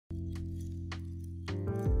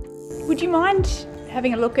Would you mind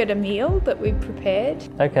having a look at a meal that we've prepared?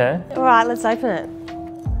 Okay. All right, let's open it.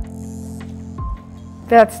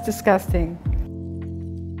 That's disgusting.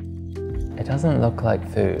 It doesn't look like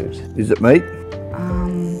food. Is it meat?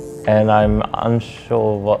 And I'm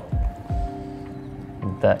unsure what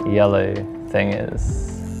that yellow thing is.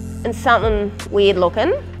 And something weird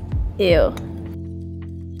looking. Ew.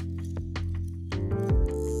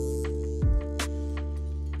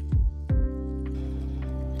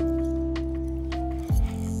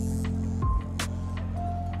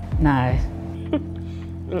 No. I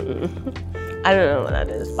don't know what that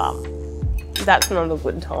is, but that's not a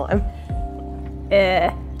good time.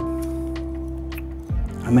 Yeah.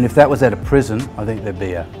 I mean, if that was at a prison, I think there'd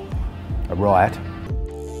be a riot.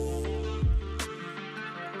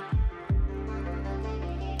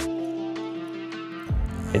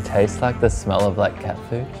 It tastes like the smell of like cat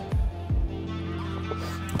food.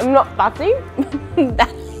 I'm not fussy.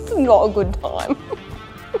 That's not a good time.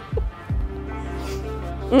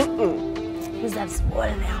 Because that's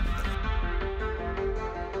spoiling now.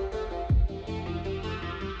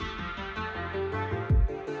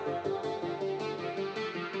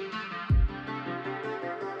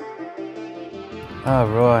 Oh,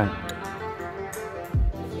 right.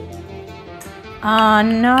 Oh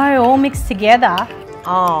no, all mixed together.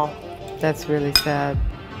 Oh. That's really sad.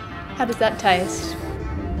 How does that taste?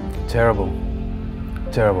 Terrible.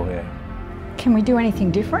 Terrible, yeah. Can we do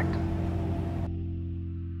anything different?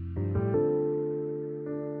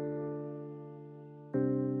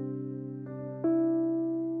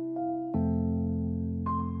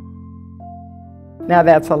 Now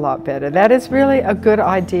that's a lot better. That is really a good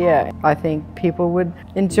idea. I think people would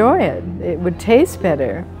enjoy it. It would taste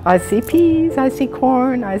better. I see peas, I see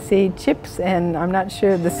corn, I see chips, and I'm not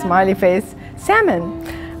sure the smiley face. Salmon.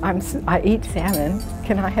 I eat salmon.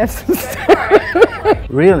 Can I have some salmon?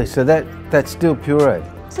 Really? So that's still pureed?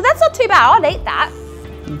 So that's not too bad. I'd eat that.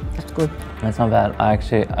 That's good. That's not bad.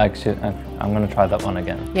 I'm gonna try that one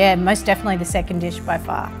again. Yeah, most definitely the second dish by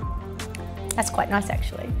far. That's quite nice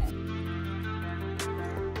actually.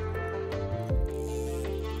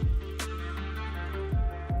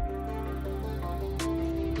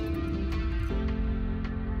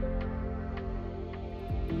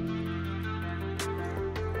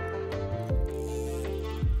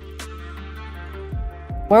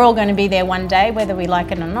 We're all going to be there one day, whether we like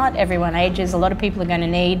it or not. Everyone ages. A lot of people are going to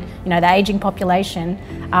need, the aging population,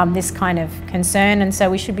 this kind of concern, and so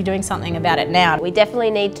we should be doing something about it now. We definitely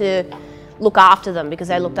need to look after them because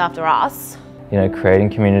they looked after us. Creating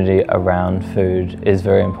community around food is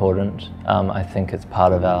very important. I think it's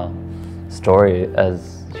part of our story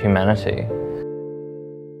as humanity.